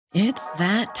It's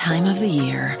that time of the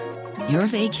year. Your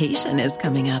vacation is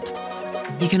coming up.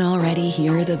 You can already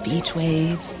hear the beach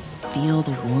waves, feel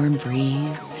the warm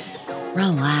breeze,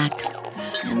 relax,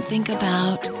 and think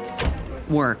about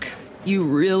work. You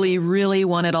really, really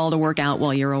want it all to work out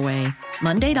while you're away.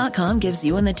 Monday.com gives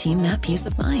you and the team that peace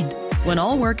of mind. When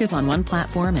all work is on one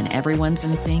platform and everyone's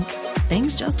in sync,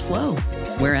 things just flow.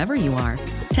 Wherever you are,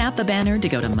 tap the banner to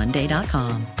go to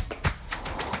Monday.com.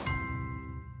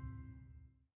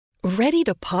 Ready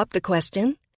to pop the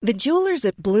question? The jewelers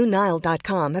at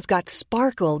BlueNile.com have got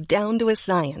sparkle down to a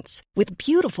science with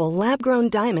beautiful lab-grown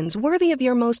diamonds worthy of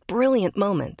your most brilliant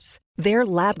moments. Their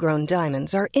lab-grown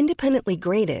diamonds are independently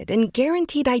graded and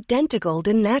guaranteed identical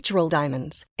to natural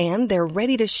diamonds, and they're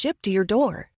ready to ship to your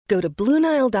door. Go to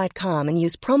BlueNile.com and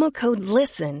use promo code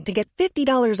LISTEN to get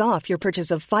 $50 off your purchase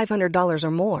of $500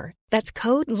 or more. That's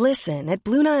code LISTEN at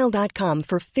BlueNile.com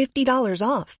for $50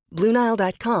 off.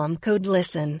 BlueNile.com, code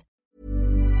LISTEN.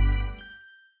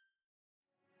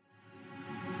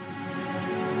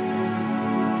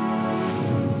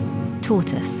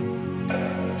 Tortoise.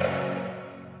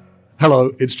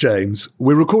 Hello, it's James.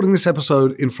 We're recording this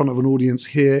episode in front of an audience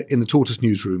here in the Tortoise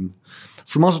newsroom.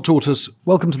 From us at Tortoise,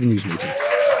 welcome to the news meeting.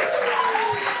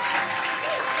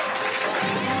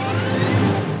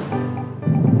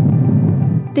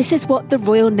 This is what the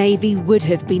Royal Navy would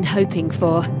have been hoping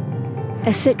for.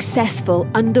 A successful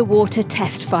underwater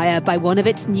test fire by one of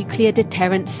its nuclear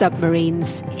deterrent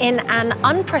submarines. In an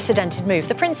unprecedented move,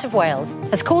 the Prince of Wales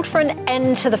has called for an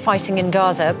end to the fighting in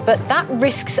Gaza, but that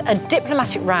risks a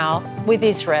diplomatic row with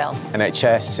Israel.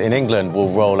 NHS in England will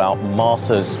roll out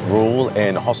Martha's Rule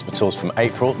in hospitals from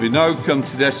April. We now come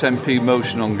to the SNP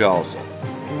motion on Gaza.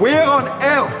 Where on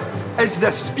earth is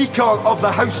the Speaker of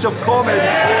the House of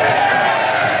Commons?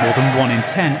 More than 1 in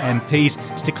 10 MPs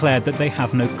has declared that they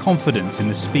have no confidence in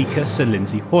the Speaker, Sir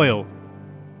Lindsay Hoyle.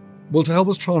 Well, to help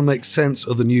us try and make sense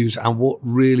of the news and what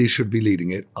really should be leading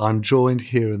it, I'm joined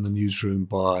here in the newsroom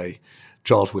by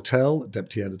Giles Whittell,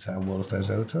 Deputy Editor and World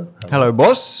Affairs Editor. Hello,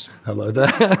 boss. Hello there.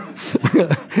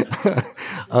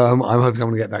 I'm hoping I'm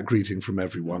going to get that greeting from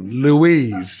everyone.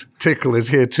 Louise Tickle is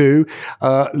here too.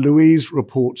 Louise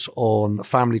reports on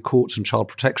family courts and child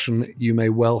protection. You may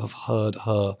well have heard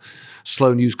her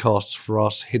slow newscasts for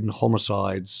us, hidden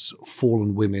homicides,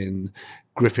 fallen women,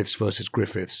 Griffiths versus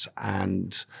Griffiths,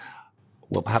 and,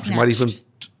 well, perhaps we might even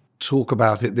talk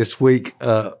about it this week.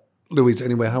 Louise,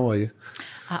 anyway, how are you?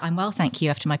 I'm well, thank you,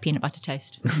 after my peanut butter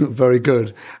toast. Very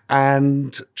good.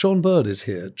 And John Bird is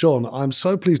here. John, I'm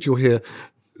so pleased you're here,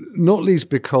 not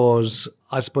least because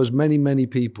I suppose many, many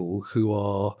people who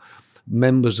are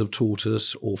members of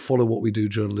Tortoise or follow what we do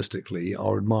journalistically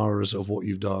are admirers of what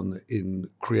you've done in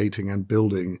creating and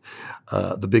building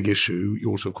The Big Issue.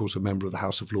 You're also, of course, a member of the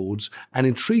House of Lords. And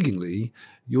intriguingly,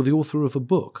 you're the author of a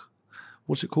book.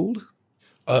 What's it called?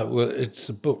 Well, it's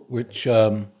a book which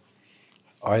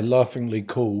I laughingly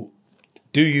call,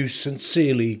 Do You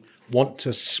Sincerely Want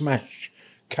to Smash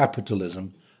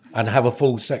Capitalism and Have a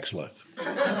Full Sex Life?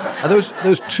 Are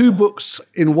those two books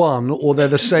in one, or they're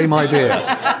the same idea?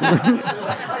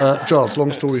 Giles,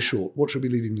 long story short, what should be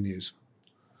leading the news?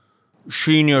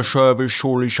 Senior service,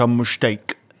 surely some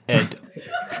mistake, Ed.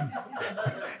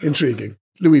 Intriguing.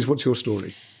 Louise, what's your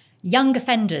story? Young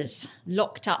offenders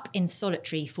locked up in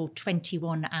solitary for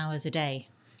 21 hours a day.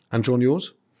 And John,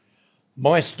 yours?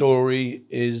 My story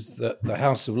is that the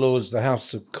House of Lords, the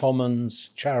House of Commons,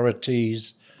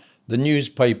 charities, the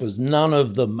newspapers, none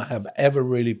of them have ever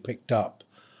really picked up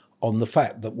on the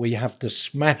fact that we have to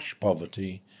smash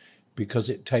poverty because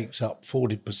it takes up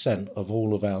 40% of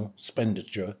all of our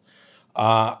expenditure.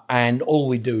 And all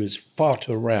we do is fart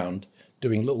around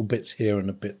doing little bits here and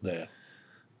a bit there.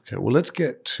 Okay, well, let's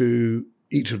get to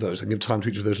each of those and give time to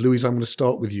each of those. Louise, I'm going to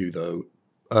start with you, though,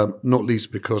 not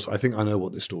least because I think I know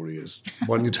what this story is.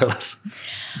 Why don't you tell us?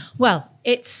 Well,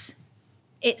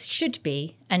 it should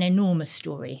be an enormous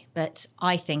story, but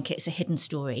I think it's a hidden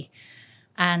story.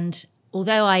 And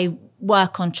although I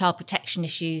work on child protection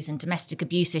issues and domestic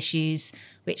abuse issues,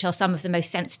 which are some of the most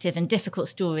sensitive and difficult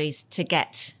stories to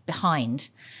get behind,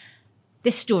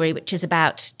 this story, which is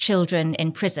about children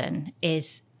in prison,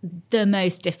 is the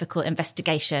most difficult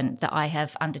investigation that I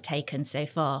have undertaken so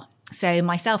far. So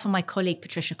myself and my colleague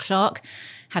Patricia Clark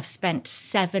have spent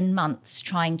 7 months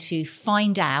trying to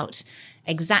find out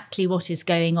exactly what is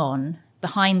going on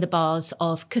behind the bars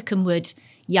of Cookham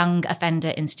Young Offender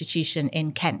Institution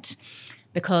in Kent.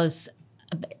 Because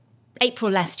April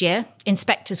last year,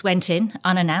 inspectors went in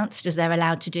unannounced, as they're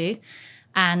allowed to do.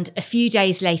 And a few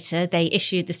days later, they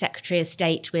issued the Secretary of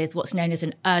State with what's known as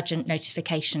an urgent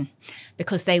notification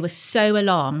because they were so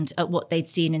alarmed at what they'd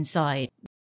seen inside.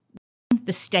 given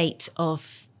the state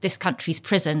of this country's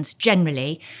prisons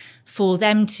generally, for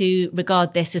them to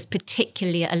regard this as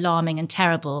particularly alarming and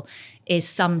terrible is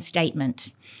some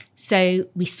statement. So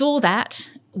we saw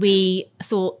that. We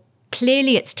thought,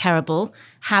 clearly it's terrible.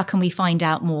 How can we find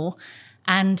out more?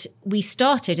 And we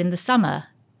started in the summer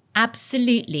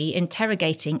absolutely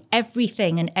interrogating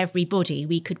everything and everybody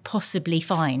we could possibly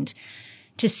find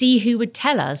to see who would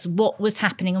tell us what was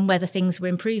happening and whether things were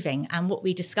improving. And what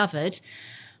we discovered,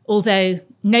 although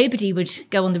nobody would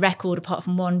go on the record apart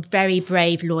from one very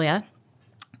brave lawyer,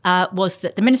 was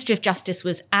that the Ministry of Justice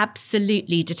was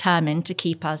absolutely determined to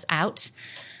keep us out.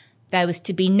 There was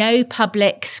to be no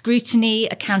public scrutiny,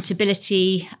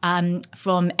 accountability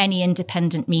from any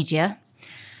independent media.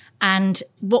 And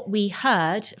what we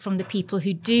heard from the people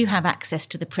who do have access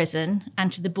to the prison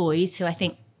and to the boys, who I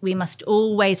think we must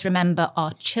always remember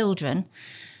are children,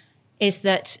 is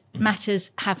that matters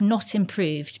have not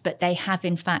improved, but they have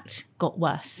in fact got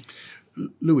worse.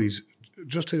 Louise,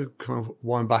 just to kind of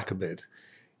wind back a bit.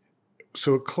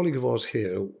 So a colleague of ours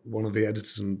here, one of the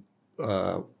editors and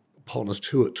partners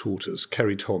too at Tortoise,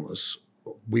 Kerry Thomas,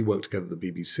 we worked together at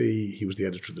the BBC. He was the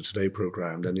editor of the Today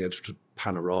programme, then the editor of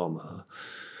Panorama.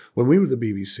 When we were at the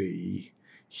BBC,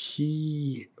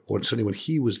 certainly when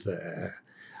he was there,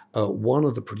 one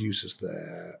of the producers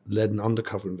there led an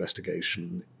undercover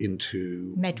investigation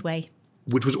into Medway,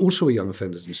 which was also a young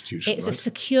offenders institution. It's right? a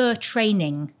secure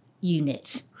training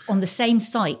unit on the same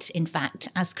site, in fact,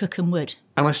 as Cookham Wood.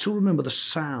 And I still remember the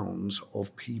sounds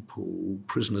of people,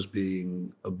 prisoners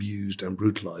being abused and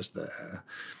brutalised there.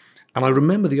 And I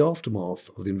remember the aftermath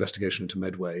of the investigation into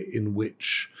Medway, in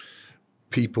which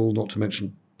people, not to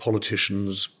mention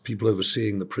politicians, people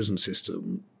overseeing the prison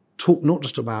system, talk not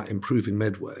just about improving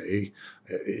Medway.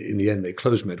 In the end, they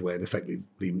closed Medway and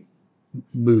effectively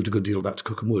moved a good deal of that to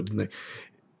Cookham Wood, didn't they?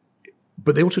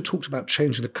 But they also talked about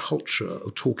changing the culture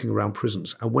of talking around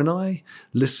prisons. And when I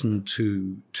listened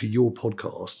to your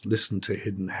podcast, listened to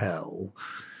Hidden Hell,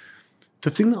 the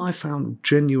thing that I found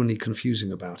genuinely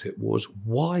confusing about it was,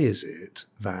 why is it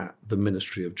that the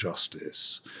Ministry of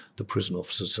Justice, the Prison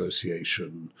Officers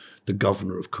Association, the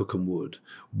Governor of Cookham Wood,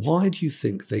 why do you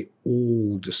think they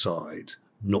all decide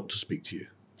not to speak to you?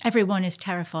 Everyone is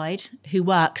terrified who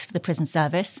works for the prison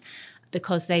service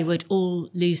because they would all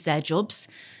lose their jobs.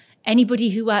 Anybody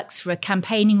who works for a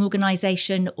campaigning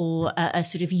organisation or a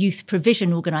sort of youth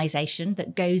provision organisation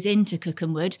that goes into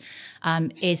Cookham Wood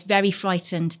is very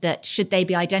frightened that should they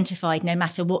be identified, no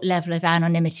matter what level of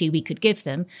anonymity we could give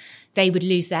them, they would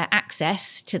lose their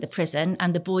access to the prison,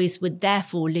 and the boys would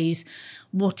therefore lose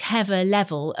whatever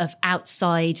level of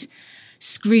outside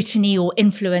scrutiny or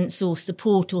influence or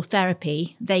support or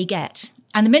therapy they get.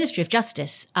 And the Ministry of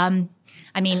Justice,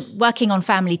 working on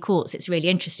family courts, it's really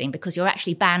interesting because you're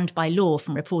actually banned by law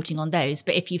from reporting on those.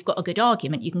 But if you've got a good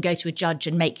argument, you can go to a judge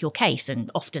and make your case.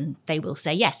 And often they will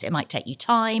say yes. It might take you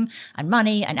time and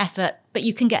money and effort, but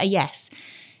you can get a yes.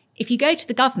 If you go to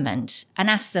the government and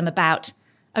ask them about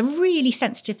a really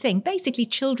sensitive thing, basically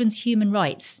children's human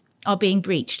rights are being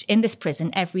breached in this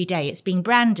prison every day. It's being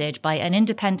branded by an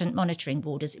independent monitoring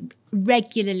board as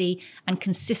regularly and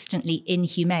consistently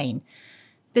inhumane.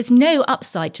 There's no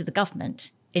upside to the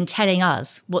government in telling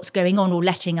us what's going on or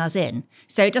letting us in.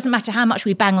 So it doesn't matter how much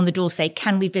we bang on the door, say,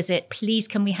 can we visit? Please,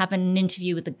 can we have an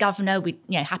interview with the governor?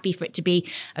 We're happy for it to be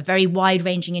a very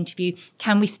wide-ranging interview.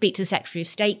 Can we speak to the Secretary of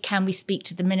State? Can we speak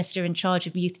to the Minister in charge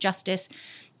of Youth Justice?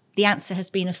 The answer has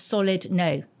been a solid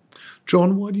no.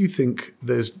 John, why do you think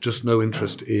there's just no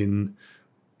interest in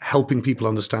helping people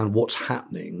understand what's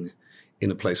happening in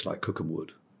a place like Cookham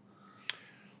Wood?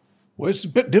 Well, it's a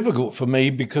bit difficult for me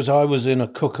because I was in a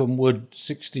Cookham Wood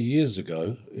 60 years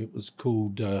ago. It was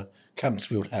called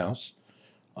Campsfield House.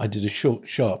 I did a short,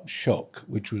 sharp shock,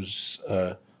 which was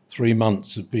 3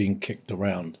 months of being kicked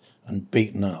around and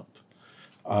beaten up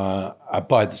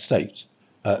by the state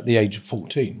at the age of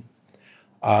 14.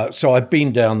 So I've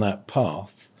been down that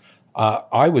path.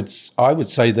 I would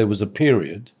say there was a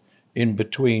period in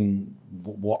between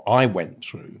what I went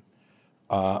through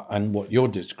and what you're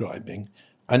describing.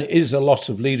 And it is a loss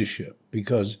of leadership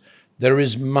because there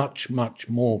is much, much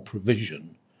more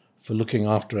provision for looking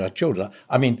after our children.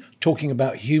 I mean, talking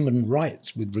about human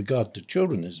rights with regard to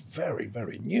children is very,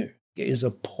 very new. It is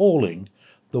appalling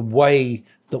the way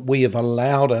that we have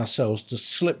allowed ourselves to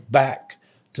slip back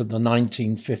to the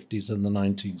 1950s and the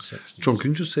 1960s. John,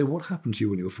 can you just say what happened to you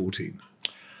when you were 14?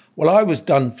 Well, I was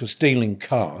done for stealing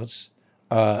cars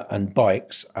and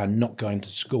bikes and not going to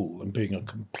school and being a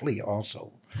complete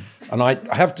arsehole. And I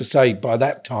have to say, by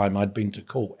that time, I'd been to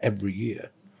court every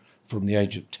year from the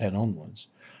age of 10 onwards.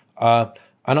 And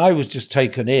I was just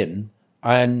taken in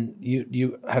and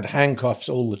you had handcuffs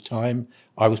all the time.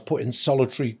 I was put in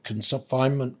solitary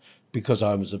confinement because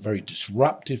I was a very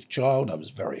disruptive child. I was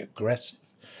very aggressive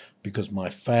because my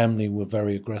family were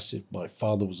very aggressive. My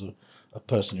father was a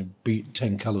person who beat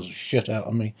 10 colours of shit out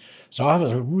of me. So I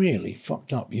was a really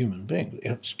fucked up human being.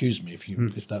 Excuse me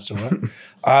if that's all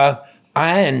right.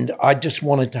 And I just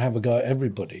wanted to have a go at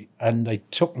everybody. And they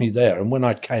took me there. And when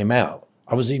I came out,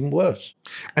 I was even worse.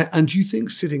 And do you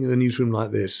think sitting in a newsroom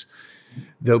like this,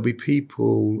 there'll be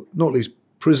people, not least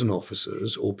prison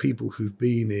officers or people who've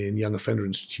been in young offender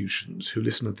institutions who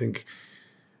listen and think,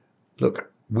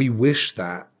 look, we wish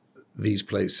that these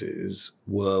places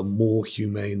were more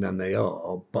humane than they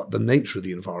are, but the nature of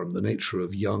the environment, the nature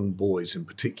of young boys in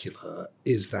particular,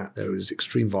 is that there is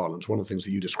extreme violence. One of the things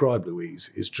that you described,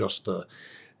 Louise, is just the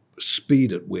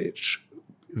speed at which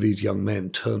these young men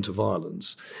turn to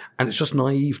violence. And it's just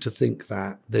naive to think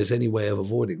that there's any way of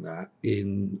avoiding that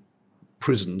in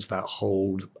prisons that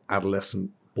hold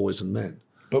adolescent boys and men.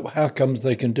 But how comes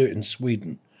they can do it in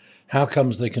Sweden? How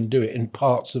comes they can do it in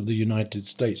parts of the United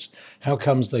States? How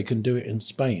comes they can do it in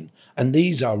Spain? And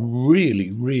these are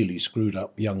really, really screwed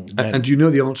up young men. And do you know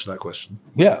the answer to that question?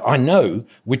 Yeah, I know,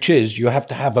 which is you have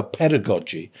to have a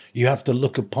pedagogy. You have to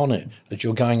look upon it as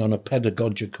you're going on a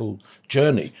pedagogical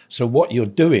journey. So what you're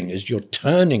doing is you're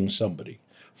turning somebody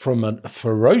from a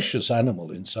ferocious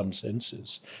animal in some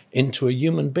senses into a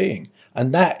human being.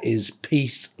 And that is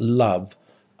peace, love,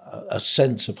 a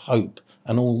sense of hope,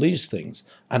 and all these things.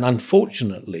 And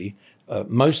unfortunately,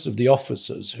 most of the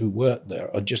officers who work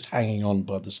there are just hanging on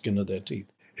by the skin of their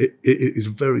teeth. It is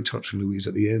very touching, Louise.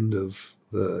 At the end of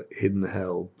the Hidden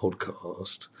Hell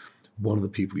podcast, one of the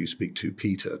people you speak to,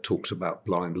 Peter, talks about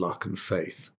blind luck and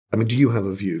faith. I mean, do you have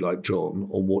a view, like John,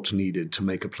 on what's needed to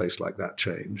make a place like that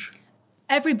change?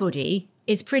 Everybody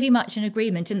is pretty much in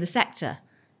agreement in the sector.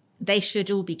 They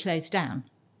should all be closed down.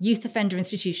 Youth offender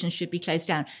institutions should be closed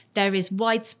down. There is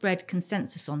widespread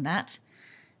consensus on that.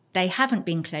 They haven't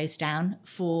been closed down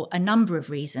for a number of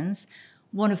reasons,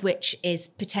 one of which is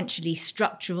potentially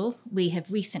structural. We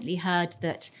have recently heard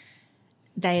that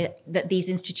these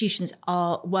institutions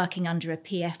are working under a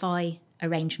PFI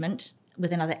arrangement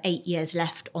with another 8 years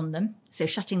left on them. So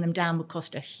shutting them down would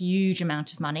cost a huge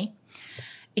amount of money.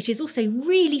 It is also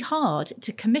really hard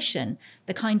to commission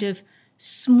the kind of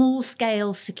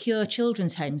small-scale secure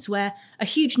children's homes where a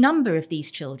huge number of these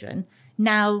children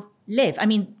now live. I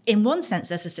mean, in one sense,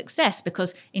 there's a success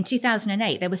because in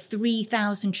 2008, there were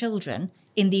 3,000 children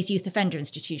in these youth offender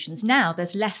institutions. Now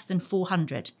there's less than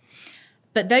 400.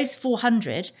 But those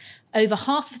 400, over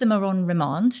half of them are on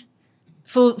remand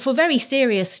for very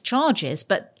serious charges,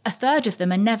 but a third of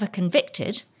them are never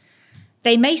convicted.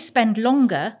 They may spend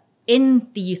longer in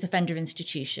the youth offender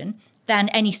institution than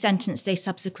any sentence they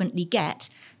subsequently get.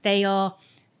 They are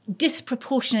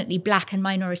disproportionately black and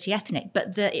minority ethnic,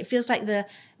 but it feels like the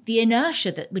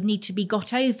inertia that would need to be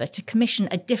got over to commission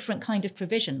a different kind of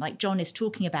provision, like John is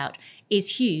talking about,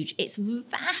 is huge. It's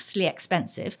vastly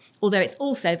expensive, although it's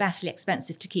also vastly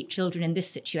expensive to keep children in this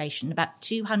situation, about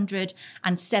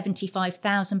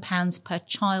 £275,000 per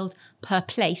child per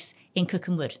place in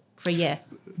Cookham Wood for a year.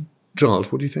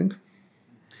 Giles, what do you think?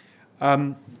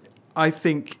 I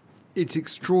think it's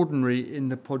extraordinary in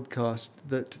the podcast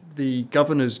that the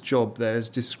governor's job there is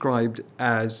described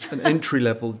as an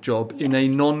entry-level job in a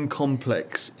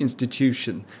non-complex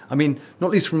institution. I mean,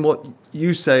 not least from what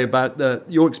you say about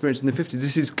your experience in the 50s,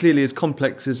 this is clearly as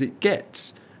complex as it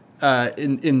gets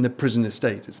in the prison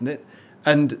estate, isn't it?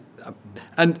 And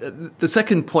the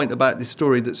second point about this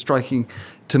story that's striking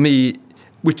to me,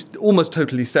 which is almost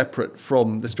totally separate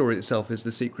from the story itself, is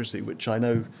the secrecy, which I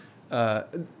know...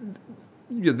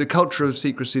 the culture of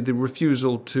secrecy, the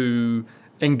refusal to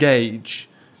engage,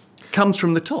 comes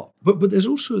from the top. But there's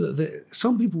also,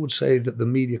 some people would say that the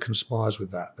media conspires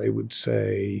with that. They would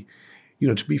say,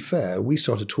 to be fair, we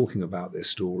started talking about this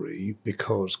story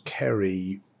because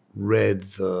Kerry read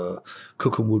the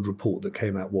Cookham Wood report that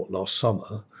came out, last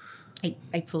summer?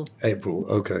 April,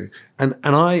 okay. And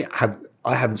I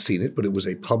hadn't seen it, but it was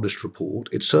a published report.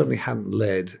 It certainly hadn't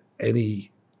led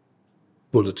any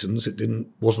bulletins. It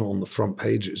wasn't on the front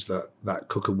pages, that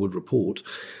Cookham Wood report.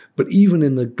 But even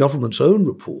in the government's own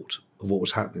report of what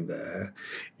was happening there,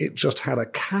 it just had a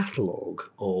catalogue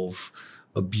of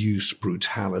abuse,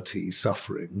 brutality,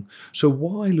 suffering. So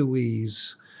why,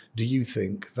 Louise, do you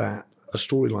think that a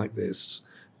story like this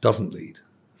doesn't lead?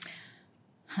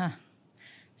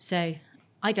 So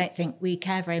I don't think we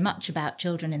care very much about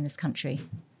children in this country.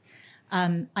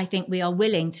 I think we are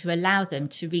willing to allow them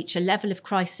to reach a level of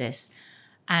crisis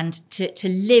and to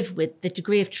live with the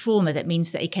degree of trauma that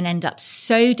means that it can end up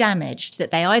so damaged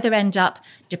that they either end up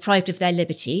deprived of their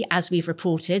liberty, as we've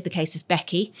reported, the case of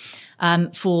Becky,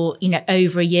 for,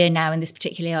 over a year now in this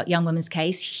particular young woman's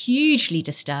case, hugely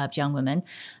disturbed young woman,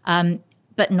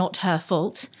 but not her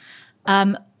fault,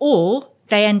 or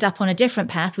they end up on a different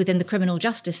path within the criminal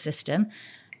justice system.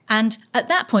 And at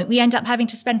that point, we end up having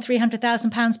to spend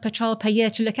 £300,000 per child per year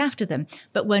to look after them.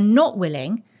 But we're not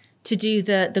willing to do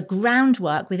the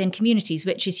groundwork within communities,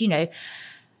 which is,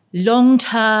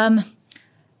 long-term,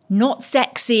 not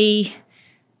sexy,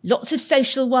 lots of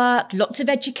social work, lots of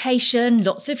education,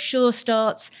 lots of sure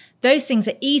starts. Those things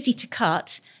are easy to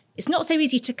cut. It's not so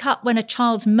easy to cut when a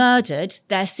child's murdered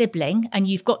their sibling and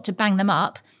you've got to bang them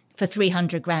up for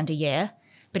 300 grand a year.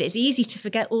 But it's easy to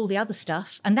forget all the other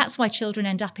stuff. And that's why children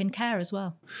end up in care as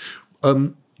well.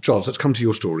 Charles, let's come to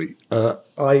your story.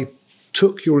 I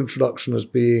took your introduction as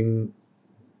being,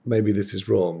 maybe this is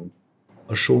wrong,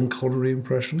 a Sean Connery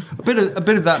impression? A bit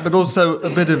of that, but also a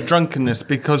bit of drunkenness,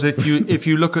 because if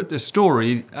you look at the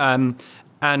story and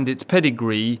its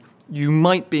pedigree, you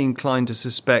might be inclined to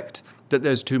suspect that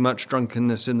there's too much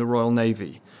drunkenness in the Royal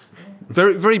Navy.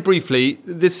 Very, very briefly,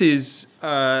 this is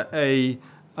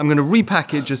I'm going to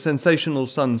repackage a sensational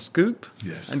Sun scoop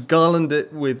and garland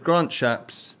it with Grant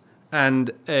Shapps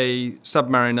and a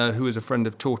submariner who is a friend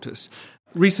of Tortoise.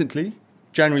 Recently,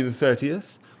 January the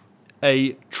 30th,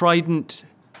 a Trident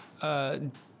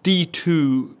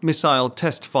D2 missile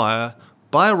test fire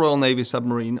by a Royal Navy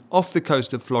submarine off the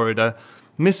coast of Florida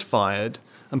misfired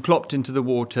and plopped into the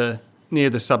water near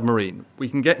the submarine. We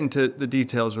can get into the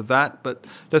details of that, but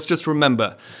let's just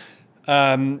remember,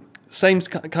 same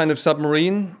kind of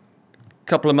submarine.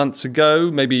 Couple of months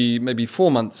ago, maybe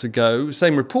 4 months ago,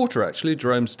 same reporter actually,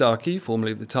 Jerome Starkey,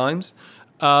 formerly of the Times,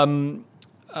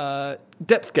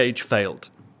 depth gauge failed.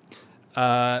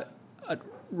 At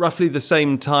roughly the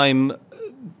same time,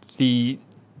 the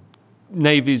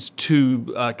Navy's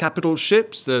two capital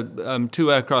ships, the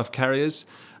two aircraft carriers,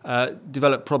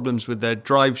 developed problems with their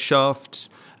drive shafts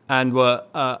and were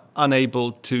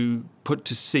unable to put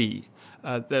to sea.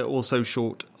 They're also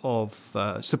short of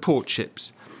support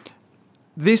ships.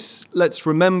 This, let's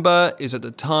remember, is at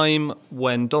a time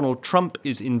when Donald Trump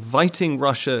is inviting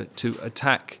Russia to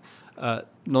attack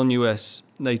non-US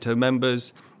NATO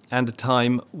members, and a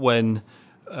time when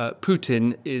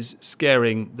Putin is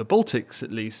scaring the Baltics,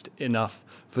 at least, enough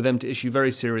for them to issue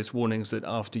very serious warnings that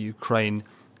after Ukraine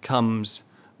comes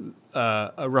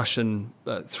a Russian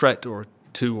threat or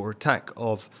attack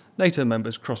of NATO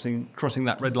members crossing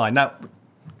that red line. Now,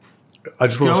 I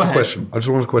just want to ask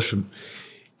a question.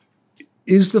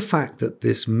 Is the fact that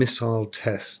this missile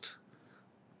test,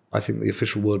 I think the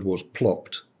official word was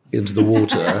plopped into the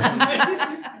water,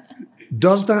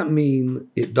 does that mean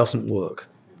it doesn't work?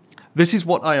 This is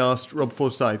what I asked Rob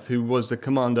Forsyth, who was the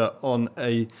commander on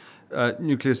a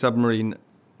nuclear submarine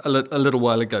a little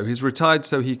while ago. He's retired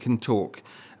so he can talk.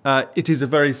 It is a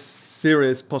very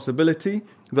serious possibility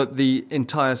that the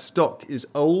entire stock is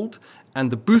old, and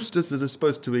the boosters that are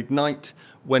supposed to ignite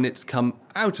when it's come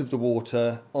out of the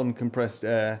water on compressed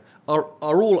air are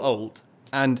all old.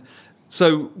 And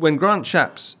so when Grant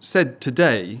Shapps said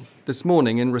this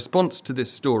morning, in response to this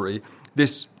story,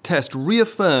 this test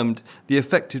reaffirmed the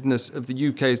effectiveness of the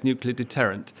UK's nuclear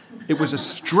deterrent, it was a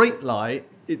straight lie.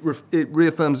 It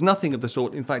reaffirms nothing of the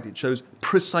sort. In fact, it shows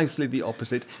precisely the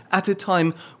opposite at a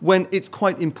time when it's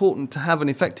quite important to have an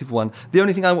effective one. The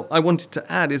only thing I wanted to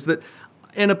add is that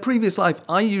in a previous life,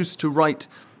 I used to write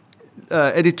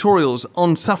editorials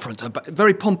on suffrage,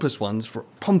 very pompous ones for a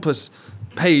pompous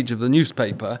page of the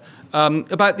newspaper,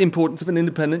 about the importance of an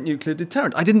independent nuclear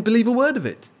deterrent. I didn't believe a word of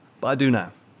it, but I do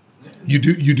now. You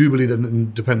do believe that an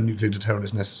independent nuclear deterrent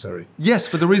is necessary? Yes,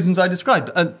 for the reasons I described,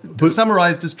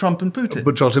 summarised as Trump and Putin.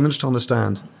 But Charles, I'm interested to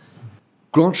understand,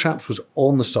 Grant Shapps was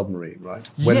on the submarine, right,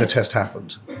 when the test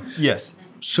happened? Yes.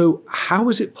 So how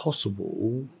is it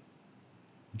possible,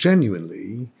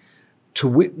 genuinely, to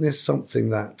witness something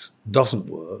that doesn't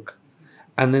work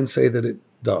and then say that it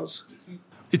does?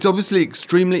 It's obviously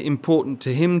extremely important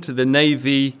to him, to the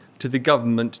Navy, to the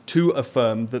government, to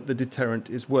affirm that the deterrent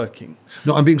is working.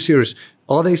 No, I'm being serious.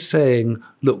 Are they saying,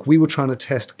 look, we were trying to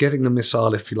test getting the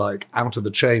missile, if you like, out of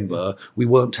the chamber. We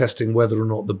weren't testing whether or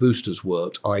not the boosters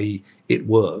worked, i.e. it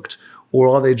worked. Or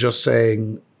are they just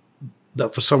saying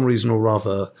that for some reason or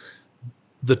other,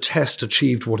 the test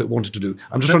achieved what it wanted to do?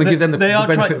 I'm just trying to give them the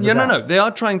benefit of the doubt. No. They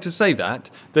are trying to say that.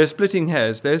 They're splitting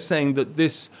hairs. They're saying that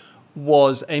this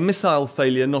was a missile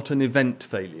failure, not an event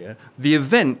failure. The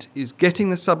event is getting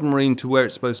the submarine to where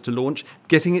it's supposed to launch,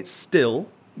 getting it still,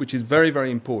 which is very,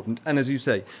 very important. And as you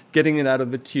say, getting it out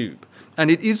of the tube. And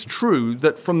it is true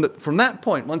that from that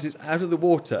point, once it's out of the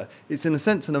water, it's in a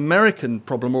sense an American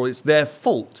problem, or it's their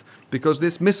fault, because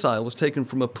this missile was taken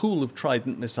from a pool of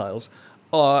Trident missiles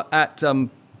at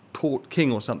Port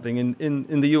King or something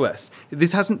in the US.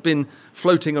 This hasn't been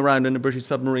floating around in a British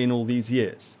submarine all these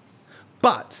years.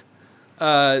 But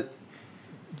Rob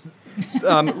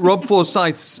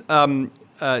Forsyth's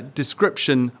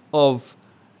description of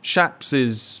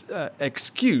Shaps's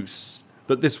excuse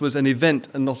that this was an event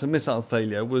and not a missile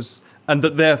failure and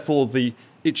that therefore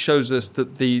it shows us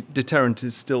that the deterrent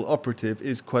is still operative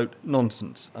is, quote,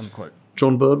 nonsense, unquote.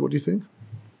 John Bird, what do you think?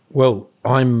 Well,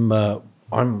 I'm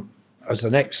as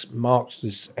an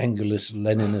ex-Marxist, Engelist,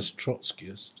 Leninist,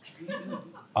 Trotskyist,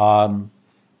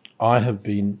 I have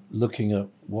been looking at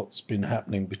what's been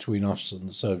happening between us and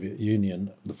the Soviet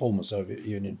Union, the former Soviet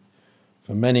Union,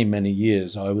 for many, many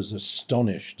years. I was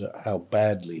astonished at how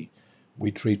badly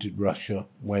we treated Russia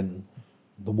when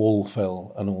the wall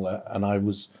fell and all that. And I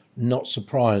was not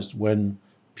surprised when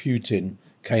Putin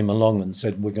came along and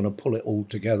said, we're going to pull it all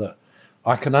together.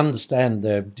 I can understand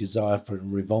their desire for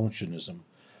revancheism.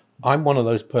 I'm one of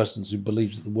those persons who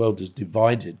believes that the world is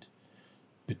divided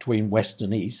between West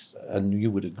and East, and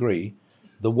you would agree.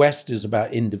 The West is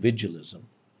about individualism,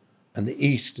 and the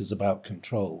East is about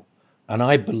control. And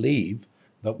I believe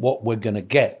that what we're going to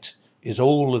get is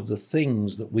all of the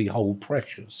things that we hold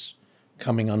precious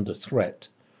coming under threat.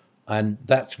 And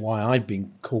that's why I've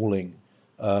been calling,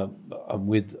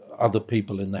 with other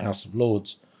people in the House of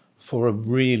Lords, for a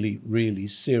really, really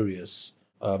serious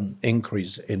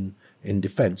increase in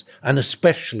defence, and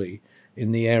especially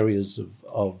in the areas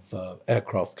of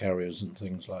aircraft carriers and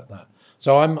things like that.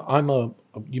 So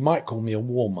you might call me a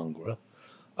warmonger.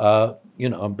 I'm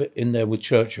a bit in there with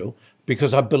Churchill,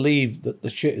 because I believe that the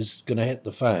shit is going to hit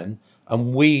the fan,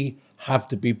 and we have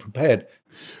to be prepared.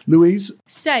 Louise?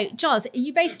 So, Giles, are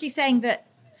you basically saying that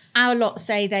our lot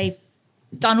say they've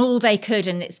done all they could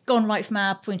and it's gone right from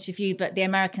our point of view, but the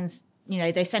Americans,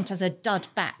 they sent us a dud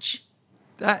batch?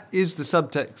 That is the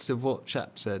subtext of what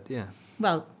Chap said, yeah.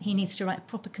 Well, he needs to write a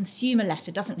proper consumer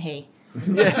letter, doesn't he?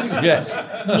 Yes.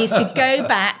 He needs to go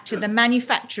back to the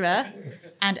manufacturer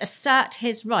and assert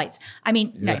his rights. I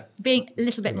mean, no, being a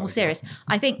little bit more serious,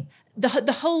 I think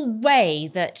the whole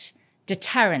way that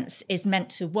deterrence is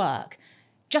meant to work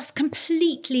just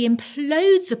completely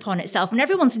implodes upon itself, and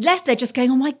everyone's left there just going,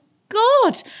 oh my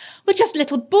God, we're just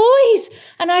little boys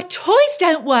and our toys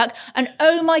don't work, and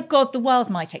oh my God, the world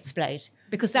might explode,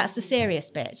 because that's the serious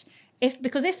bit.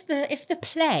 Because if the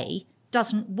play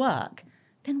doesn't work,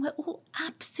 then we're all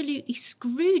absolutely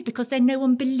screwed, because then no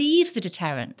one believes the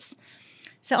deterrence.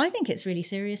 So I think it's really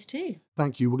serious too.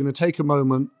 Thank you. We're going to take a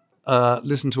moment,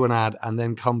 listen to an ad, and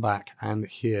then come back and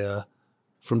hear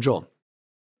from John.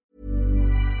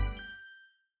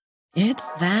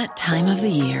 It's that time of the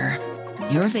year.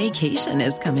 Your vacation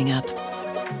is coming up.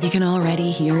 You can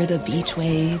already hear the beach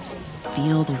waves,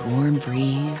 feel the warm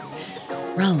breeze,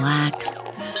 relax,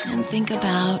 and think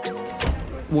about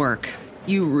work.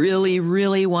 You really,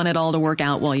 really want it all to work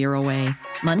out while you're away.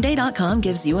 Monday.com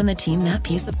gives you and the team that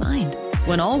peace of mind.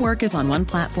 When all work is on one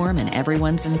platform and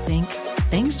everyone's in sync,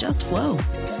 things just flow.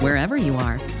 Wherever you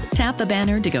are, tap the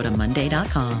banner to go to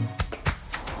Monday.com.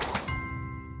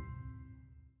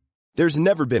 There's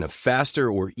never been a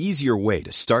faster or easier way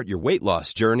to start your weight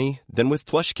loss journey than with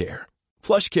PlushCare.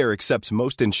 PlushCare accepts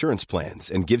most insurance plans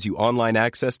and gives you online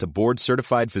access to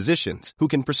board-certified physicians who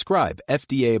can prescribe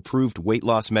FDA-approved weight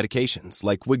loss medications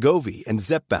like Wegovy and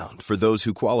Zepbound for those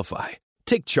who qualify.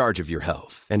 Take charge of your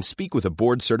health and speak with a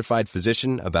board-certified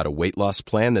physician about a weight loss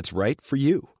plan that's right for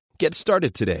you. Get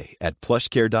started today at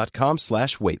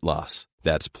plushcare.com/weight loss.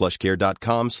 That's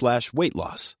plushcare.com/weight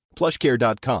loss.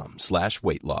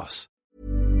 plushcare.com/weight loss.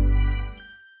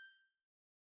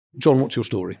 John, what's your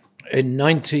story? In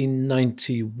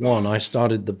 1991, I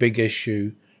started the big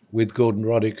issue with Gordon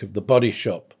Roddick of The Body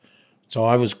Shop. So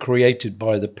I was created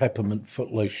by the peppermint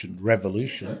foot lotion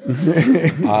revolution.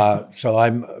 So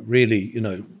I'm really,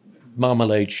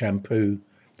 marmalade shampoo,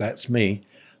 that's me.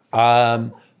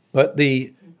 And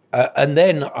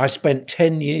then I spent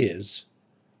 10 years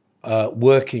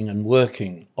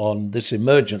working on this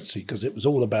emergency, because it was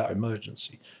all about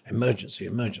emergency.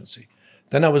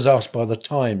 Then I was asked by the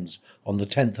Times on the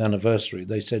 10th anniversary,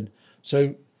 they said,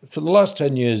 so for the last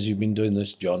 10 years you've been doing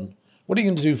this, John, what are you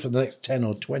going to do for the next 10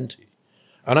 or 20?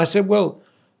 And I said, well,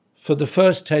 for the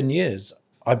first 10 years,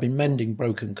 I've been mending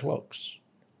broken clocks.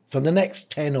 For the next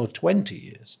 10 or 20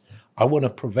 years, I want to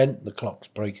prevent the clocks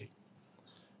breaking.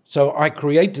 So I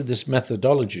created this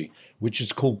methodology, which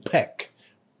is called PEC,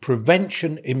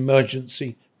 Prevention,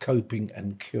 Emergency, coping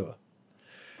and cure.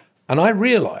 And I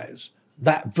realise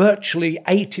that virtually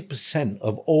 80%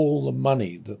 of all the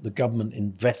money that the government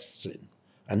invests in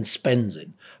and spends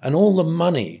in, and all the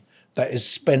money that is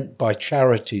spent by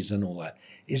charities and all that,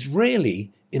 is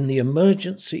really in the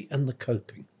emergency and the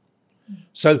coping.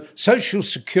 So social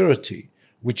security,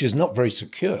 which is not very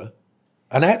secure,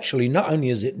 and actually not only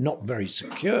is it not very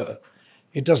secure,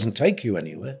 it doesn't take you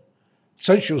anywhere.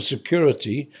 Social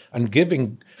security and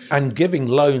giving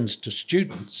loans to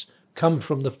students come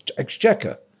from the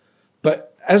exchequer.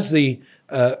 But as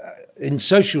in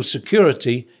social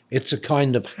security, it's a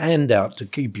kind of handout to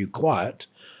keep you quiet.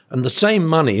 And the same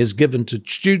money is given to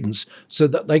students so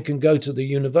that they can go to the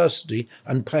university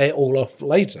and pay it all off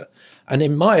later. And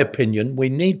in my opinion, we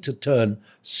need to turn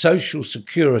social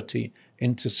security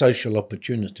into social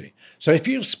opportunity. So if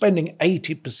you're spending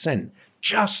 80%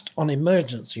 just on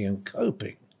emergency and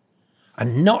coping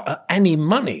and not any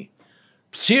money,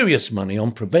 serious money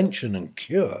on prevention and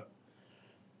cure,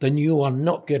 then you are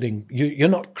not you're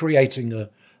not creating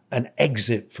an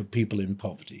exit for people in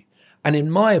poverty. And in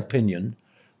my opinion,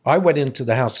 I went into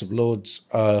the House of Lords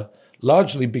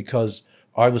largely because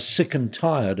I was sick and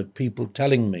tired of people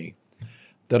telling me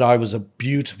that I was a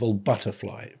beautiful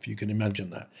butterfly, if you can imagine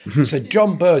that. He said,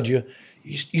 John Bird, you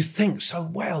think so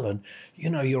well, and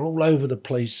you're all over the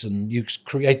place, and you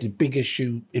created Big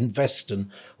Issue Invest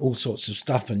and all sorts of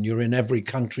stuff, and you're in every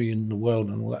country in the world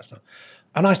and all that stuff.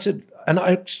 And I said, and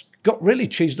I got really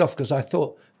cheesed off because I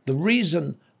thought the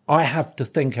reason I have to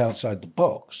think outside the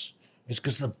box is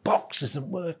because the box isn't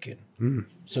working.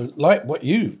 So like what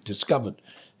you discovered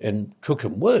in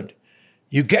Cookham Wood,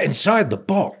 you get inside the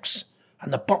box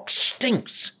and the box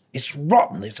stinks. It's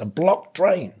rotten. It's a blocked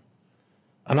drain.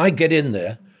 And I get in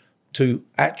there to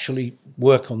actually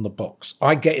work on the box.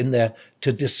 I get in there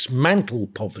to dismantle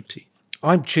poverty.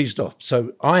 I'm cheesed off.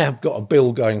 So I have got a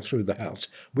bill going through the House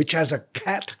which has a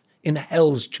cat in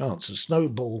hell's chance, a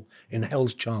snowball in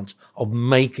hell's chance of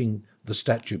making the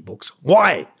statute books.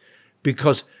 Why?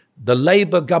 Because the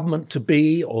Labour government to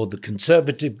be, or the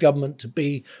Conservative government to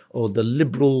be, or the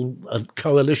Liberal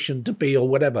coalition to be, or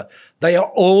whatever, they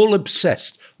are all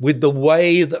obsessed with the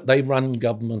way that they run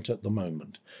government at the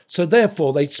moment. So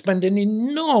therefore, they spend an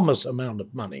enormous amount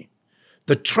of money.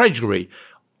 The Treasury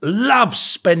loves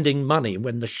spending money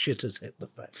when the shit has hit the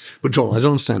fan. But John, I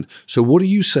don't understand. So what are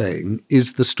you saying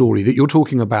is the story that you're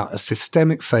talking about a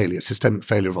systemic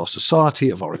failure of our society,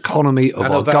 of our economy,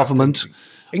 of our government.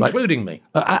 Thinking, including me.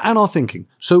 And our thinking.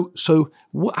 So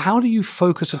how do you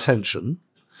focus attention?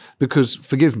 Because,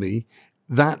 forgive me,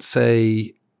 that's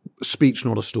a speech,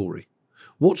 not a story.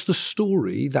 What's the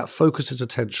story that focuses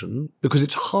attention? Because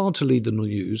it's hard to lead the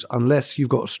news unless you've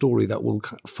got a story that will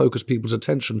focus people's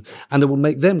attention and that will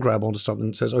make them grab onto something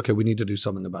that says, okay, we need to do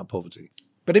something about poverty.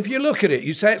 But if you look at it,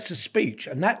 you say it's a speech,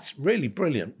 and that's really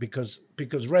brilliant because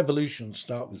revolutions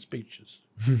start with speeches.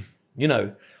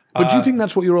 But do you think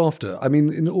that's what you're after? I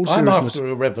mean, in all seriousness, I'm after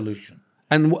a revolution.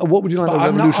 And what would you like the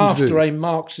revolution to do? I'm not after a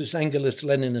Marxist, Engelist,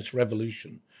 Leninist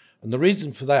revolution. And the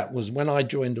reason for that was when I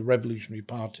joined the Revolutionary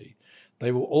Party,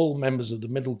 they were all members of the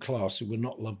middle class who were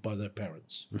not loved by their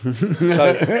parents.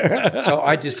 So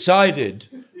I decided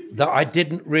that I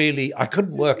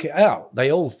couldn't work it out.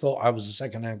 They all thought I was a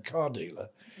second-hand car dealer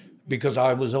because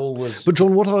I was always... But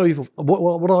John, what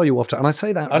are you after? And I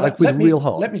say that with real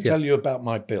heart. Let me tell you about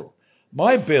my bill.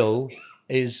 My bill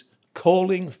is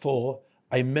calling for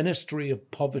a Ministry of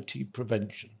Poverty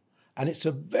Prevention. And it's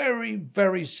a very,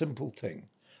 very simple thing.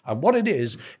 And what it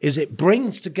is it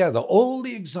brings together all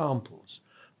the examples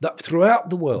that throughout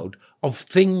the world of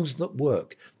things that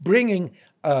work, bringing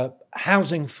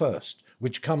Housing First,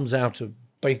 which comes out of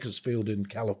Bakersfield in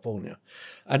California,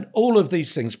 and all of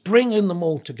these things, bringing them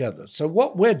all together. So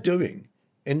what we're doing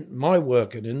in my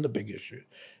work and in the Big Issue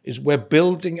is we're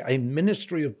building a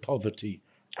Ministry of Poverty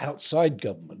outside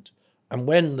government. And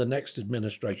when the next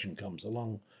administration comes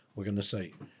along, we're going to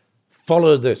say,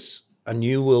 follow this, and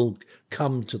you will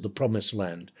come to the promised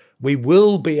land. We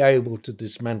will be able to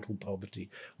dismantle poverty.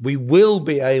 We will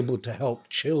be able to help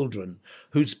children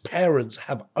whose parents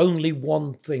have only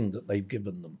one thing that they've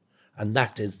given them, and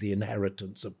that is the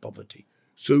inheritance of poverty.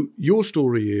 So your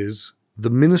story is the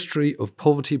Ministry of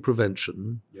Poverty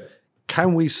Prevention. Yeah.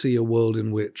 Can we see a world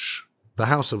in which the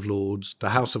House of Lords, the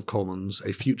House of Commons,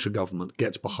 a future government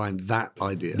gets behind that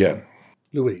idea? Yeah.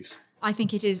 Louise? I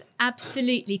think it is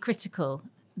absolutely critical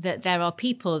that there are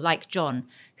people like John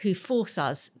who force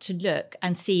us to look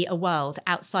and see a world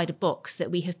outside a box that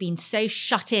we have been so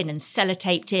shut in and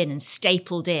sellotaped in and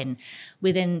stapled in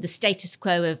within the status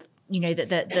quo of,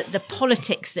 the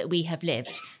politics that we have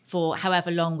lived for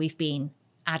however long we've been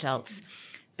adults.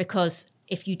 Because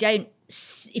if you don't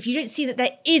see that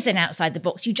there is an outside the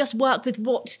box, you just work with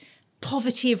what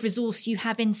poverty of resource you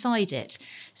have inside it.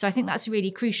 So I think that's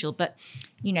really crucial. But,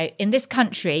 in this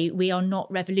country, we are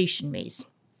not revolutionaries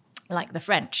like the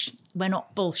French. We're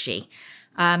not Bolshoi.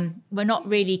 We're not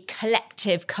really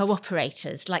collective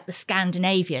cooperators like the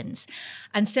Scandinavians.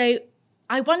 And so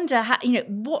I wonder,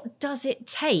 what does it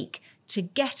take to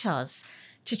get us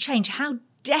to change? How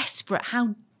desperate,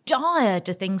 how dire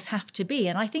do things have to be?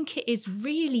 And I think it is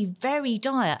really very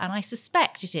dire. And I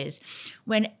suspect it is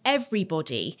when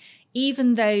everybody,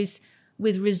 even those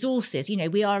with resources,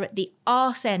 we are at the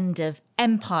arse end of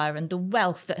empire and the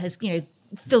wealth that has,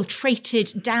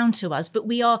 filtrated down to us. But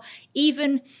we are,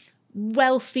 even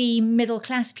wealthy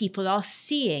middle-class people are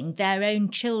seeing their own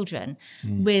children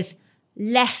with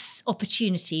less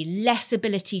opportunity, less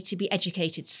ability to be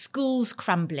educated, schools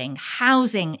crumbling,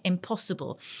 housing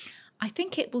impossible. I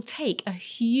think it will take a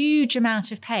huge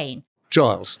amount of pain.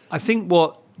 Giles. I think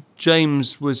what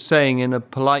James was saying in a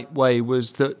polite way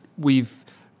was that we've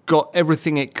got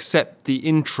everything except the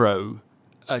intro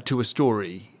to a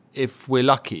story, if we're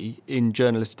lucky, in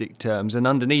journalistic terms. And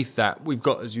underneath that, we've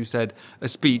got, as you said, a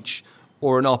speech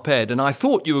or an op-ed. And I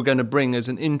thought you were going to bring as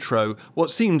an intro what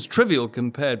seems trivial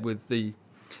compared with the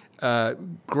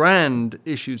grand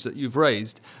issues that you've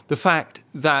raised, the fact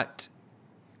that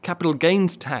capital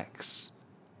gains tax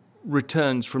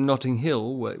returns from Notting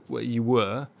Hill, where you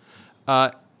were,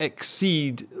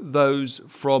 exceed those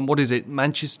from,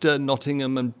 Manchester,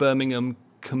 Nottingham and Birmingham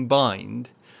combined.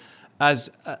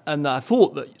 And I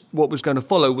thought that what was going to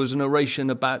follow was an oration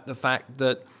about the fact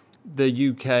that the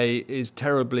UK is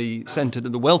terribly centred,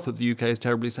 and the wealth of the UK is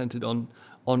terribly centred on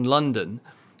London.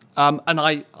 And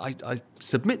I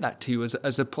submit that to you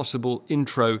as a possible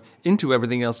intro into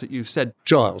everything else that you've said.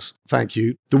 Giles, thank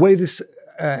you. The way this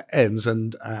ends,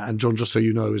 and John, just so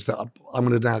you know, is that I'm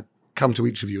going to now come to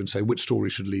each of you and say which story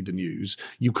should lead the news.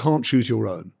 You can't choose your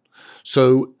own.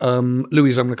 So,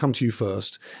 Louise, I'm going to come to you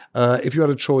first. If you had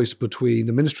a choice between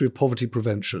the Ministry of Poverty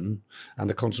Prevention and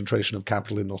the concentration of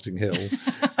capital in Notting Hill,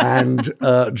 and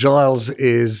Giles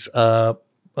is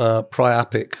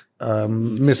priapic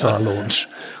missile launch,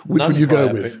 which would you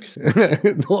go with?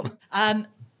 I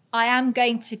am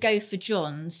going to go for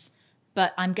John's,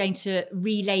 but I'm going to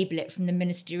relabel it from the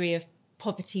Ministry of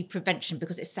Poverty Prevention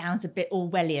because it sounds a bit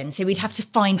Orwellian. So we'd have to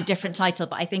find a different title.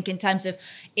 But I think in terms of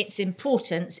its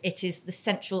importance, it is the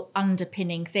central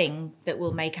underpinning thing that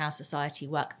will make our society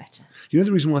work better. You know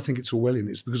the reason why I think it's Orwellian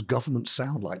is because governments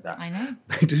sound like that. I know.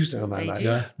 They do sound like that.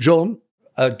 Yeah. John?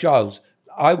 Giles,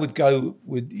 I would go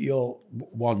with your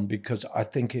one because I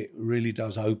think it really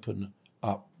does open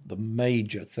up the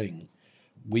major thing.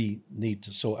 We need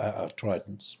to sort out our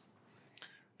tridents.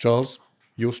 Charles,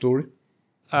 your story?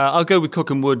 I'll go with Cook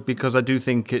and Wood because I do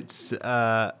think it's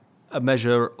a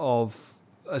measure of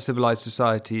a civilised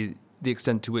society, the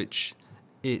extent to which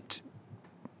it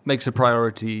makes a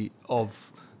priority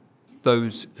of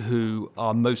those who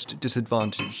are most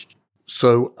disadvantaged.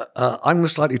 So I'm going to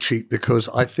slightly cheat because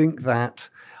I think that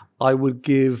I would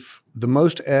give the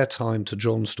most airtime to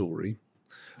John's story,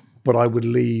 but I would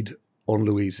lead on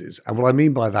Louise's. And what I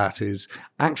mean by that is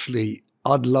actually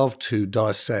I'd love to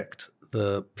dissect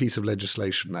the piece of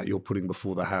legislation that you're putting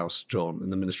before the House, John, in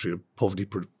the Ministry of Poverty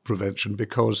Prevention,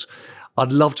 because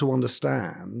I'd love to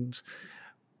understand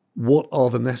what are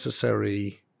the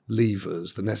necessary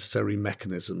levers, the necessary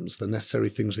mechanisms, the necessary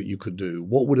things that you could do.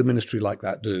 What would a ministry like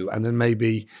that do? And then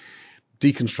maybe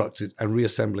deconstruct it and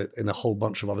reassemble it in a whole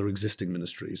bunch of other existing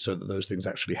ministries so that those things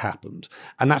actually happened.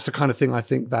 And that's the kind of thing I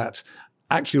think that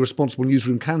actually a responsible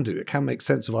newsroom can do. It can make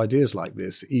sense of ideas like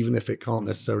this, even if it can't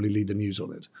necessarily lead the news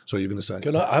on it. So you're going to say?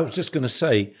 I was just going to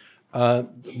say,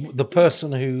 the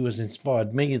person who has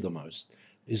inspired me the most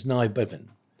is Nye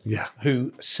Bevan,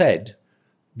 who said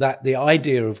that the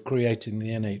idea of creating the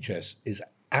NHS is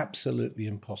absolutely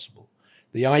impossible.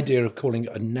 The idea of calling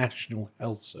it a national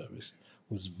health service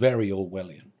was very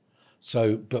Orwellian.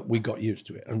 So, but we got used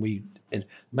to it, and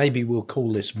maybe we'll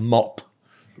call this MOP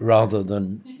rather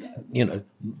than,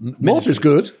 MOP is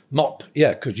good. MOP,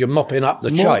 yeah, because you're mopping up the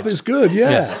shite. MOP is good,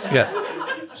 yeah.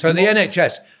 So the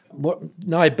NHS, what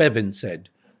Nye Bevan said,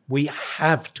 we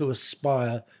have to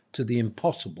aspire to the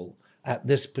impossible at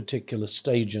this particular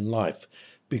stage in life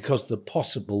because the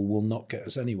possible will not get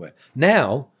us anywhere.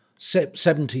 Now,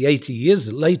 70, 80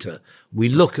 years later, we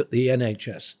look at the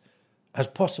NHS as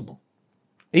possible.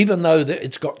 Even though that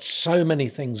it's got so many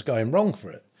things going wrong for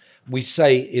it, we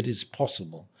say it is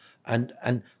possible.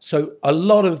 And so a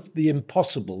lot of the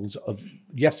impossibles of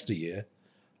yesteryear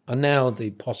are now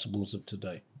the possibles of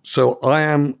today. So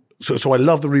I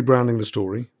love the rebranding the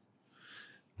story.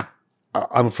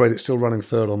 I'm afraid it's still running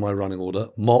third on my running order.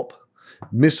 MOP.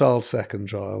 Missile second,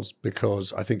 Giles,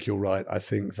 because I think you're right. I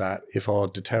think that if our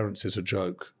deterrence is a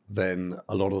joke, then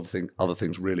a lot of other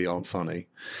things really aren't funny.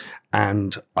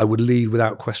 And I would lead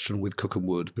without question with Cook and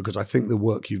Wood, because I think the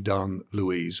work you've done,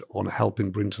 Louise, on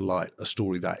helping bring to light a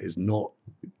story that is not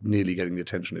nearly getting the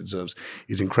attention it deserves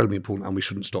is incredibly important, and we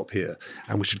shouldn't stop here.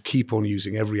 And we should keep on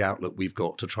using every outlet we've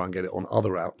got to try and get it on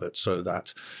other outlets so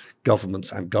that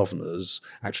governments and governors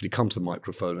actually come to the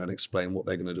microphone and explain what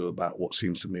they're going to do about what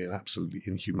seems to me an absolutely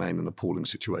inhumane and appalling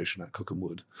situation at Cook and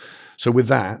Wood. So with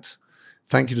that,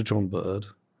 thank you to John Bird.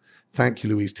 Thank you,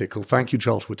 Louise Tickle. Thank you,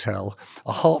 Giles Whittell.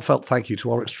 A heartfelt thank you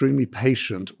to our extremely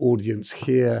patient audience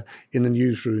here in the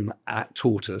newsroom at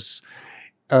Tortoise.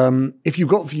 If you've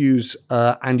got views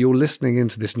and you're listening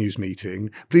into this news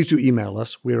meeting, please do email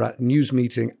us. We're at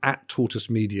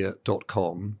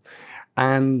newsmeeting@tortoisemedia.com.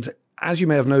 And as you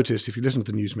may have noticed, if you listen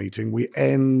to the news meeting, we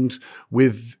end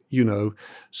with,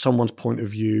 someone's point of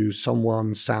view,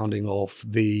 someone sounding off,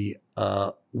 the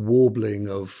warbling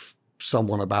of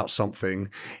someone about something.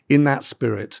 In that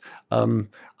spirit,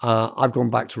 I've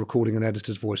gone back to recording an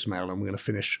editor's voicemail, and we're going to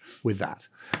finish with that.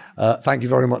 Thank you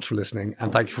very much for listening,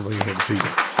 and thank you for being here this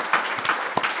evening.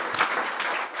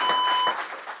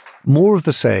 More of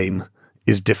the same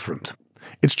is different.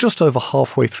 It's just over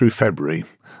halfway through February,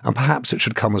 and perhaps it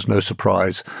should come as no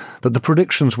surprise that the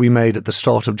predictions we made at the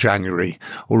start of January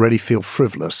already feel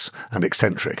frivolous and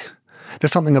eccentric.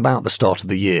 There's something about the start of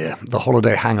the year, the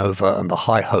holiday hangover and the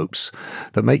high hopes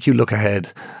that make you look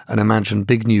ahead and imagine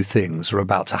big new things are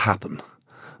about to happen.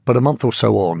 But a month or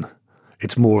so on,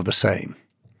 it's more of the same.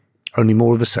 Only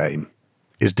more of the same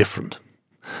is different.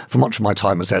 For much of my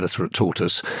time as editor at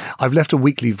Tortoise, I've left a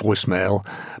weekly voicemail,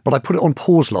 but I put it on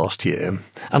pause last year,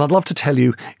 and I'd love to tell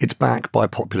you it's back by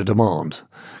popular demand.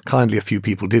 Kindly, a few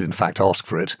people did in fact ask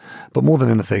for it, but more than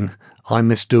anything, I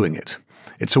miss doing it.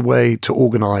 It's a way to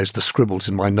organise the scribbles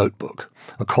in my notebook,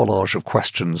 a collage of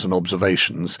questions and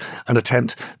observations, an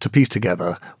attempt to piece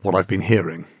together what I've been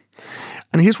hearing.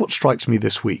 And here's what strikes me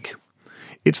this week.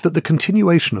 It's that the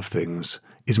continuation of things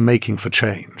is making for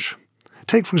change.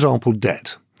 Take, for example,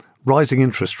 debt. Rising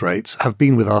interest rates have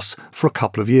been with us for a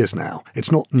couple of years now.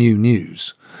 It's not new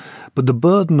news. But the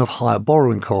burden of higher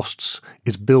borrowing costs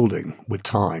is building with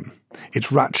time.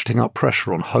 It's ratcheting up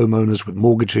pressure on homeowners with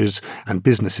mortgages and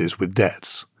businesses with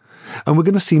debts. And we're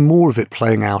going to see more of it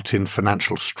playing out in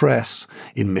financial stress,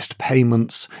 in missed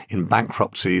payments, in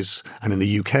bankruptcies, and in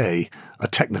the UK, a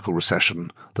technical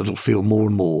recession that'll feel more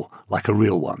and more like a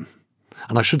real one.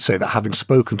 And I should say that having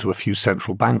spoken to a few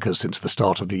central bankers since the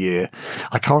start of the year,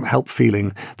 I can't help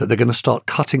feeling that they're going to start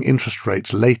cutting interest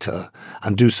rates later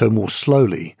and do so more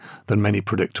slowly than many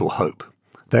predict or hope.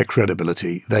 Their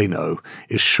credibility, they know,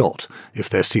 is shot if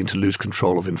they're seen to lose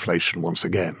control of inflation once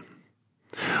again.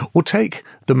 Or take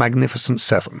the Magnificent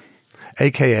Seven,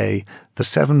 aka the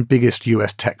 7 biggest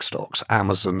US tech stocks: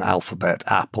 Amazon, Alphabet,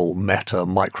 Apple, Meta,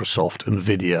 Microsoft,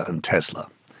 Nvidia, and Tesla.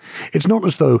 It's not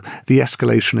as though the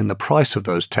escalation in the price of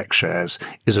those tech shares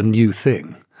is a new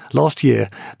thing. Last year,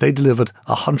 they delivered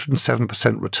a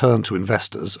 107% return to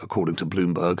investors, according to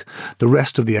Bloomberg. The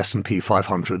rest of the S&P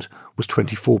 500 was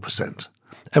 24%.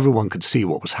 Everyone could see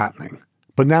what was happening.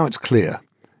 But now it's clear.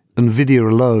 Nvidia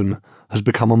alone has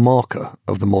become a marker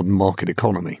of the modern market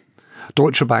economy.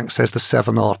 Deutsche Bank says the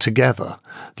 7 are together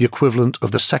the equivalent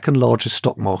of the second largest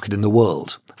stock market in the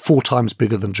world, 4 times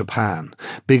bigger than Japan,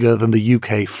 bigger than the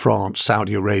UK, France,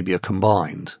 Saudi Arabia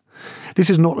combined. This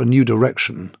is not a new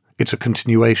direction, it's a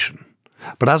continuation.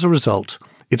 But as a result,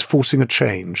 it's forcing a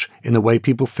change in the way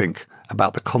people think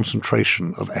about the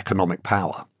concentration of economic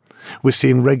power. We're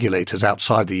seeing regulators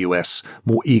outside the US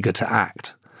more eager to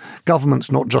act.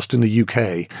 Governments, not just in the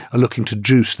UK, are looking to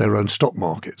juice their own stock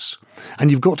markets. And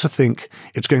you've got to think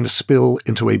it's going to spill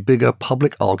into a bigger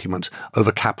public argument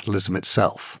over capitalism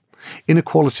itself.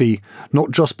 Inequality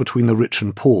not just between the rich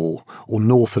and poor, or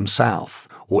north and south,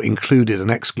 or included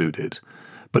and excluded,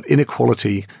 but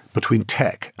inequality between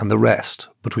tech and the rest,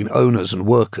 between owners and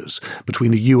workers,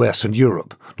 between the US and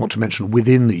Europe, not to mention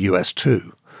within the US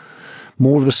too.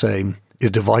 More of the same is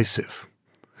divisive.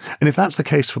 And if that's the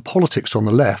case for politics on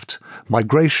the left,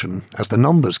 migration, as the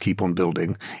numbers keep on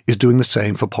building, is doing the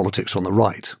same for politics on the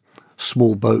right.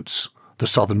 Small boats, the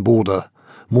southern border,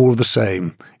 more of the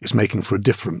same is making for a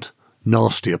different,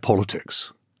 nastier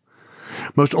politics.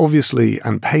 Most obviously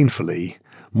and painfully,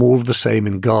 more of the same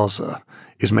in Gaza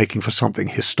is making for something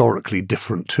historically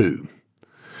different too.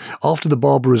 After the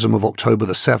barbarism of October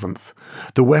the 7th,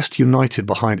 the West united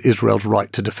behind Israel's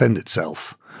right to defend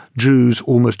itself. Jews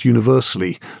almost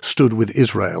universally stood with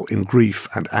Israel in grief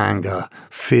and anger,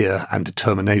 fear and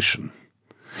determination.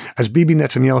 As Bibi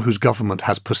Netanyahu's government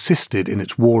has persisted in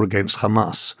its war against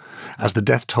Hamas, as the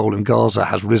death toll in Gaza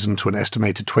has risen to an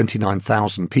estimated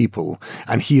 29,000 people,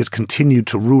 and he has continued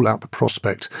to rule out the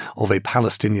prospect of a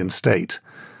Palestinian state,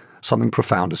 something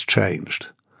profound has changed.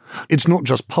 It's not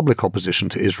just public opposition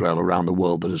to Israel around the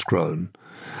world that has grown.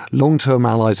 Long-term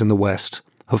allies in the West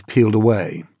have peeled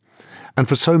away. And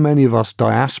for so many of us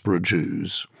diaspora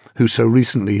Jews, who so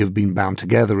recently have been bound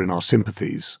together in our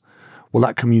sympathies, well,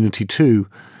 that community too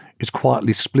is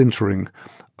quietly splintering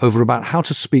over about how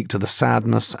to speak to the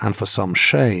sadness and for some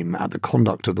shame at the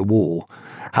conduct of the war,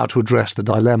 how to address the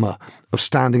dilemma of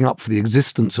standing up for the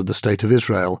existence of the State of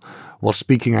Israel while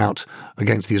speaking out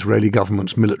against the Israeli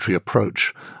government's military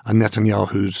approach and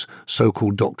Netanyahu's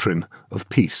so-called doctrine of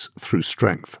peace through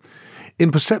strength.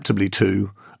 Imperceptibly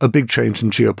too, a big change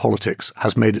in geopolitics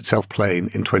has made itself plain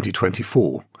in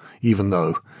 2024, even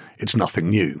though it's nothing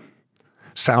new.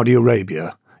 Saudi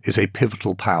Arabia is a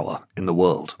pivotal power in the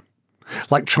world.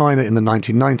 Like China in the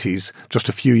 1990s, just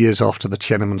a few years after the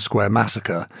Tiananmen Square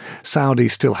massacre, Saudi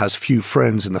still has few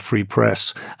friends in the free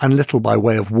press and little by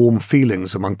way of warm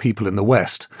feelings among people in the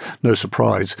West. No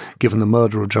surprise, given the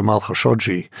murder of Jamal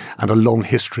Khashoggi and a long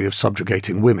history of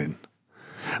subjugating women.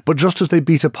 But just as they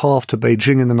beat a path to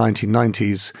Beijing in the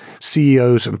 1990s,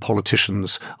 CEOs and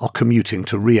politicians are commuting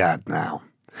to Riyadh now.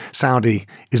 Saudi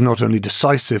is not only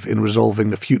decisive in resolving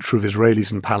the future of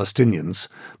Israelis and Palestinians,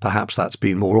 perhaps that's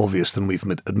been more obvious than we've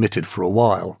admitted for a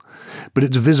while, but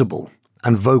it's visible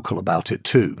and vocal about it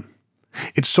too.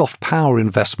 Its soft power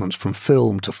investments from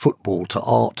film to football to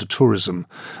art to tourism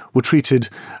were treated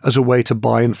as a way to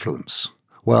buy influence.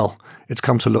 Well, it's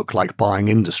come to look like buying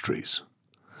industries.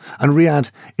 And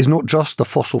Riyadh is not just the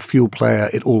fossil fuel player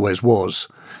it always was.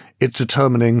 It's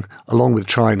determining, along with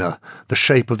China, the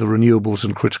shape of the renewables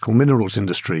and critical minerals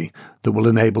industry that will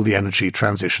enable the energy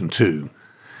transition too.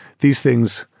 These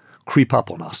things creep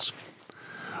up on us.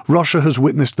 Russia has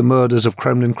witnessed the murders of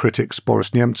Kremlin critics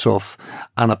Boris Nemtsov,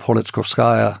 Anna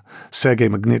Politkovskaya, Sergei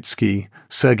Magnitsky,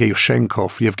 Sergei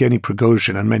Ushenkov, Yevgeny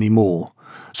Prigozhin and many more.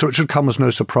 So it should come as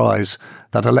no surprise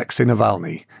that Alexei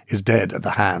Navalny is dead at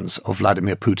the hands of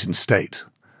Vladimir Putin's state.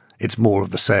 It's more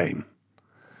of the same.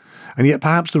 And yet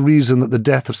perhaps the reason that the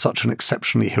death of such an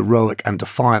exceptionally heroic and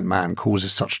defiant man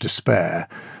causes such despair,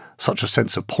 such a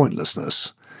sense of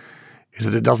pointlessness, is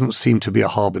that it doesn't seem to be a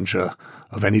harbinger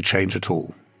of any change at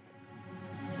all.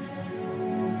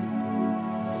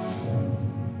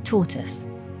 Tortoise.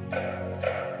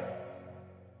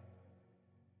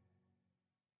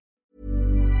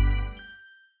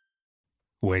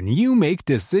 When you make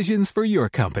decisions for your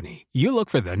company, you look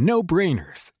for the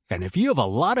no-brainers. And if you have a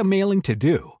lot of mailing to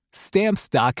do,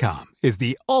 Stamps.com is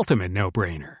the ultimate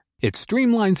no-brainer. It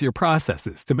streamlines your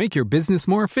processes to make your business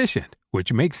more efficient,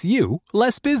 which makes you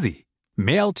less busy.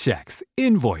 Mail checks,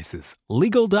 invoices,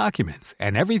 legal documents,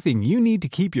 and everything you need to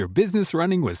keep your business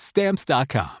running with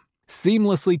Stamps.com.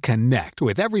 Seamlessly connect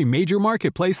with every major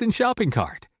marketplace and shopping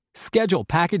cart. Schedule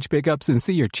package pickups and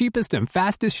see your cheapest and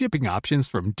fastest shipping options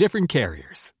from different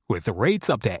carriers, with rates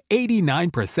up to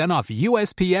 89% off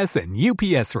USPS and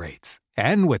UPS rates.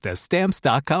 And with the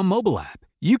Stamps.com mobile app,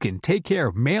 you can take care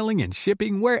of mailing and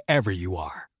shipping wherever you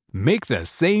are. Make the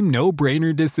same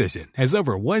no-brainer decision as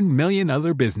over 1 million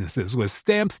other businesses with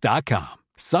Stamps.com.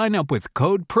 Sign up with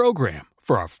code PROGRAM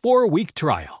for a 4-week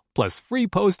trial, plus free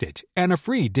postage and a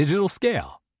free digital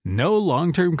scale. No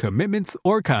long-term commitments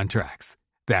or contracts.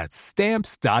 That's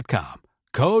Stamps.com.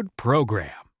 Code PROGRAM.